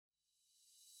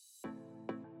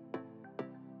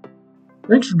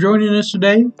Thanks for joining us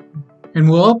today, and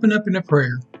we'll open up in a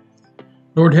prayer.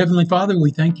 Lord Heavenly Father,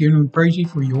 we thank you and we praise you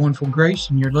for your wonderful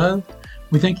grace and your love.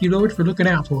 We thank you, Lord, for looking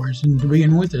out for us and to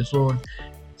being with us, Lord.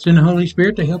 Send the Holy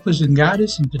Spirit to help us and guide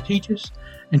us and to teach us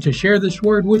and to share this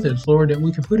word with us, Lord, that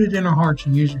we can put it in our hearts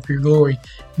and use it for your glory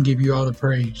and give you all the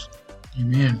praise.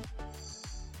 Amen.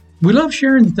 We love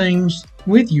sharing things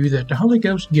with you that the Holy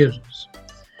Ghost gives us.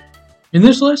 In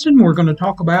this lesson, we're going to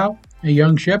talk about a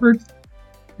young shepherd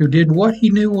who did what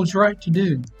he knew was right to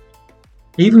do,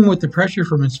 even with the pressure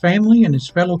from his family and his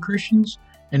fellow Christians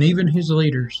and even his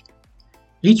leaders.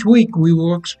 Each week we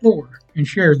will explore and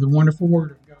share the wonderful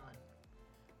Word of God.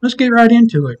 Let's get right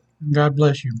into it. God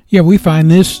bless you. Yeah, we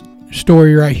find this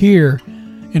story right here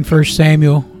in 1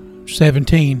 Samuel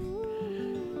 17.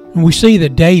 And we see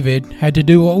that David had to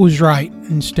do what was right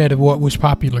instead of what was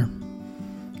popular.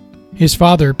 His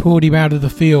father pulled him out of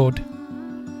the field,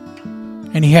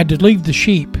 and he had to leave the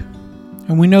sheep.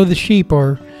 And we know the sheep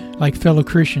are like fellow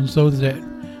Christians, those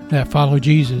that follow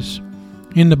Jesus.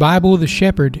 In the Bible, the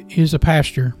shepherd is a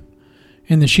pastor,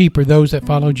 and the sheep are those that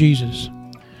follow Jesus.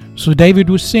 So David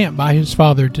was sent by his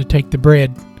father to take the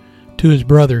bread to his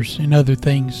brothers and other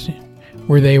things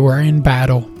where they were in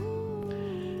battle.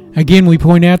 Again, we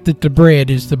point out that the bread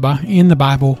in the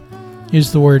Bible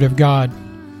is the Word of God.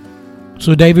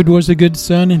 So David was a good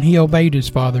son, and he obeyed his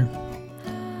father.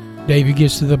 David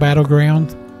gets to the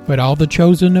battleground, but all the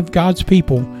chosen of God's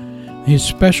people, his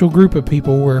special group of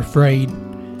people, were afraid,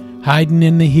 hiding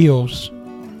in the hills.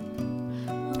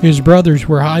 His brothers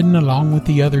were hiding along with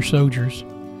the other soldiers.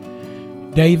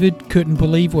 David couldn't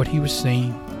believe what he was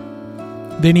seeing.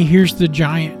 Then he hears the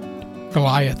giant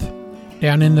Goliath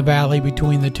down in the valley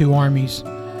between the two armies.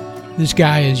 This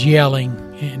guy is yelling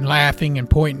and laughing and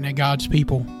pointing at God's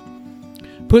people,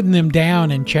 putting them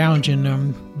down and challenging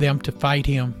them to fight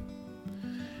him.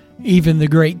 Even the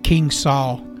great King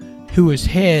Saul, who was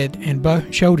head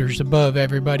and shoulders above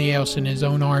everybody else in his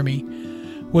own army,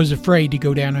 was afraid to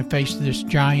go down and face this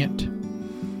giant.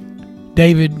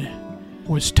 David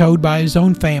was told by his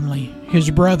own family,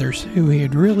 his brothers, who he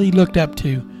had really looked up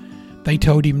to, they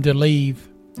told him to leave.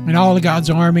 And all of God's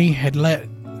army had let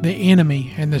the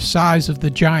enemy and the size of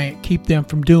the giant keep them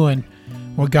from doing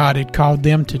what God had called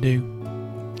them to do.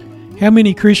 How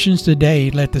many Christians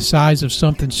today let the size of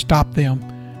something stop them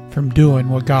from doing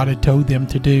what God had told them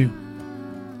to do?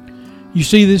 You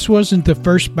see, this wasn't the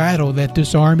first battle that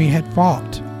this army had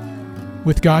fought.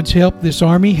 With God's help, this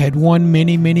army had won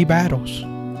many, many battles.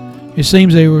 It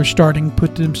seems they were starting to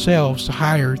put themselves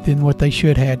higher than what they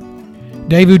should have.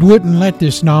 David wouldn't let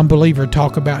this non-believer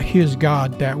talk about his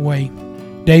God that way.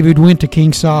 David went to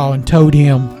King Saul and told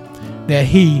him that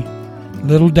he,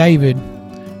 little David,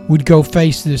 would go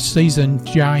face this seasoned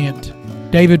giant.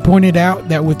 David pointed out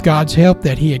that with God's help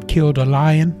that he had killed a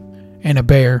lion and a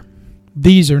bear.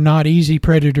 These are not easy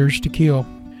predators to kill.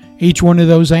 Each one of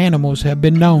those animals have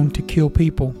been known to kill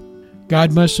people.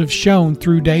 God must have shown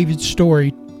through David's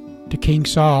story to King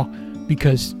Saul,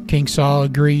 because King Saul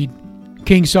agreed.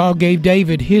 King Saul gave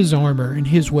David his armor and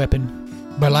his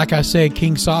weapon. But like I said,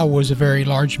 King Saul was a very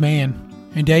large man,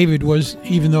 and David was,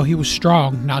 even though he was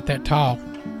strong, not that tall.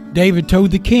 David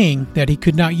told the king that he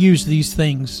could not use these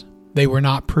things. They were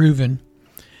not proven,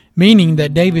 meaning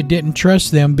that David didn't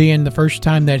trust them, being the first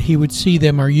time that he would see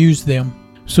them or use them.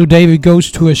 So David goes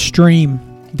to a stream.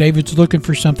 David's looking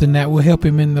for something that will help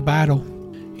him in the battle.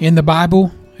 In the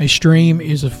Bible, a stream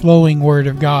is a flowing Word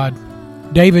of God.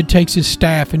 David takes his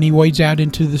staff and he wades out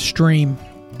into the stream.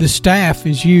 The staff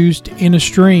is used in a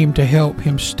stream to help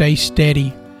him stay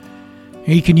steady.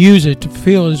 He can use it to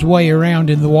feel his way around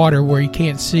in the water where he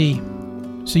can't see.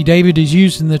 See, David is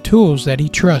using the tools that he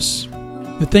trusts,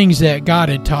 the things that God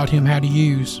had taught him how to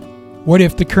use. What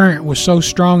if the current was so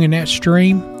strong in that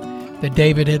stream that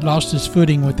David had lost his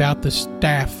footing without the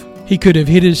staff? He could have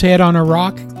hit his head on a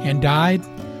rock and died,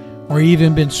 or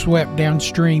even been swept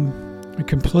downstream. A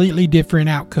completely different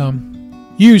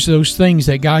outcome. Use those things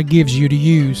that God gives you to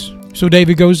use. So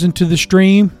David goes into the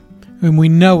stream, and we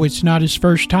know it's not his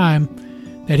first time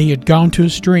that he had gone to a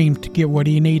stream to get what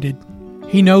he needed.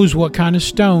 He knows what kind of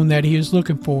stone that he is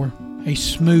looking for, a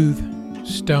smooth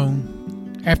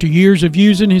stone. After years of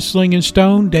using his sling and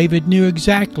stone, David knew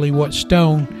exactly what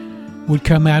stone would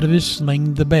come out of his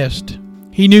sling the best.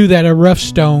 He knew that a rough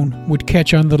stone would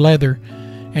catch on the leather,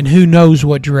 and who knows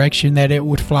what direction that it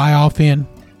would fly off in.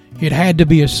 It had to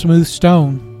be a smooth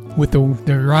stone with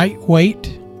the right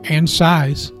weight and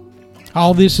size.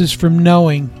 All this is from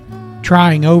knowing,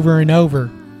 trying over and over,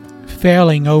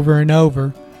 failing over and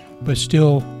over, but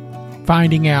still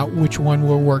finding out which one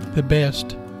will work the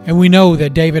best. And we know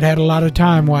that David had a lot of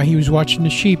time while he was watching the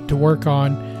sheep to work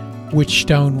on which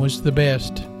stone was the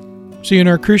best. See, in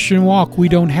our Christian walk, we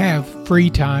don't have free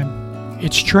time.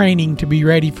 It's training to be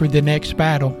ready for the next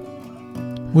battle.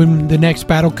 When the next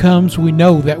battle comes, we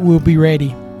know that we'll be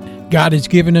ready. God has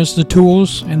given us the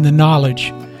tools and the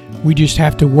knowledge. We just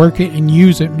have to work it and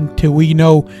use it until we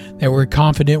know that we're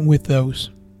confident with those.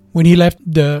 When he left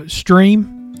the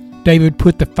stream, David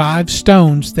put the 5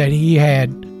 stones that he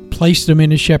had, placed them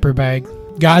in a shepherd bag.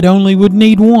 God only would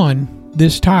need one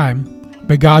this time,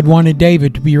 but God wanted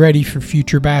David to be ready for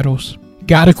future battles.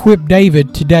 God equipped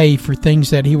David today for things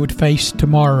that he would face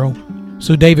tomorrow.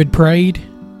 So David prayed,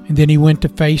 and then he went to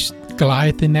face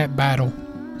Goliath in that battle.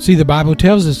 See, the Bible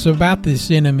tells us about this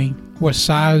enemy, what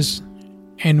size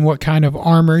and what kind of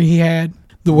armor he had,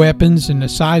 the weapons and the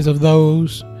size of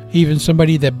those, even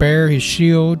somebody that bare his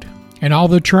shield, and all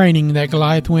the training that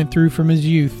Goliath went through from his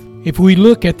youth. If we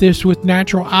look at this with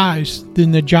natural eyes,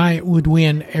 then the giant would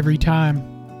win every time.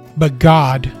 But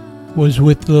God was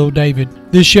with little David.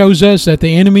 This shows us that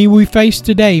the enemy we face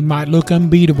today might look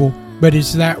unbeatable, but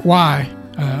is that why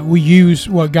we use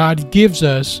what God gives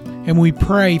us and we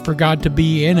pray for God to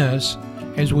be in us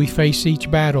as we face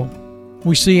each battle.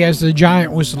 We see as the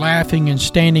giant was laughing and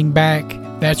standing back,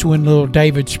 that's when little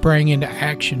David sprang into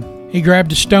action. He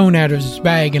grabbed a stone out of his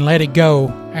bag and let it go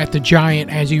at the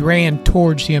giant as he ran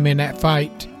towards him in that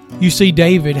fight. You see,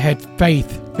 David had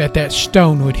faith that that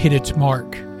stone would hit its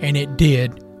mark, and it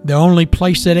did. The only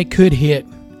place that it could hit,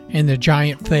 and the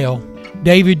giant fell.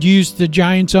 David used the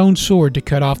giant's own sword to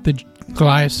cut off the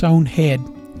Goliath's own head.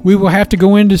 We will have to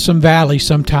go into some valleys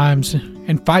sometimes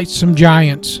and fight some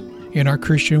giants in our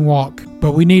Christian walk,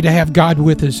 but we need to have God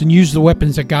with us and use the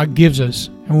weapons that God gives us,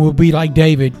 and we'll be like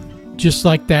David. Just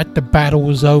like that, the battle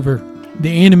was over. The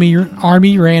enemy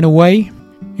army ran away.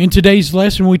 In today's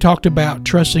lesson, we talked about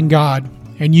trusting God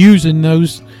and using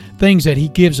those things that He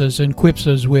gives us and equips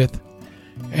us with,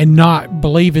 and not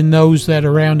believing those that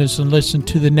are around us and listen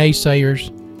to the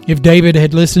naysayers. If David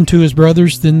had listened to his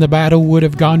brothers, then the battle would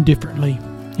have gone differently.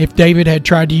 If David had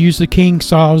tried to use the King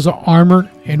Saul's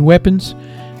armor and weapons,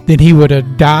 then he would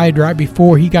have died right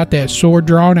before he got that sword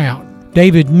drawn out.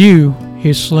 David knew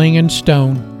his sling and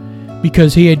stone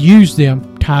because he had used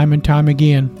them time and time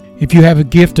again. If you have a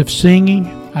gift of singing,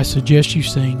 I suggest you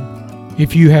sing.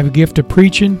 If you have a gift of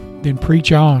preaching, then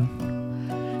preach on.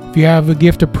 If you have a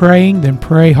gift of praying, then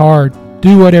pray hard.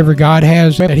 Do whatever God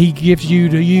has that He gives you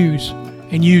to use,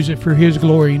 and use it for His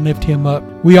glory and lift Him up.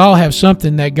 We all have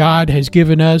something that God has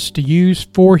given us to use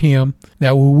for Him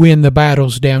that will win the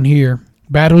battles down here.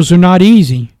 Battles are not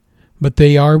easy, but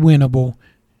they are winnable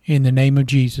in the name of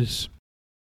Jesus.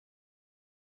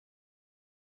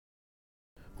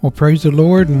 Well, praise the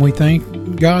Lord, and we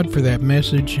thank God for that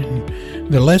message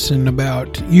and the lesson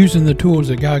about using the tools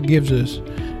that God gives us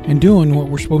and doing what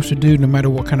we're supposed to do no matter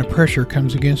what kind of pressure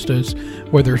comes against us,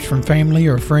 whether it's from family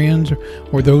or friends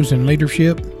or those in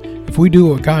leadership. If we do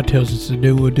what God tells us to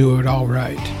do, we'll do it all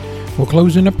right. We'll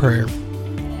close in a prayer.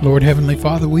 Lord, Heavenly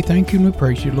Father, we thank you and we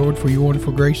praise you, Lord, for your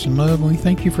wonderful grace and love. And we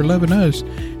thank you for loving us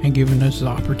and giving us the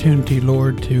opportunity,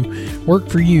 Lord, to work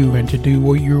for you and to do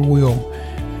what your will.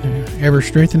 Ever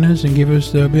strengthen us and give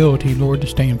us the ability, Lord, to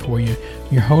stand for you.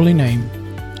 In your holy name,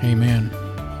 amen.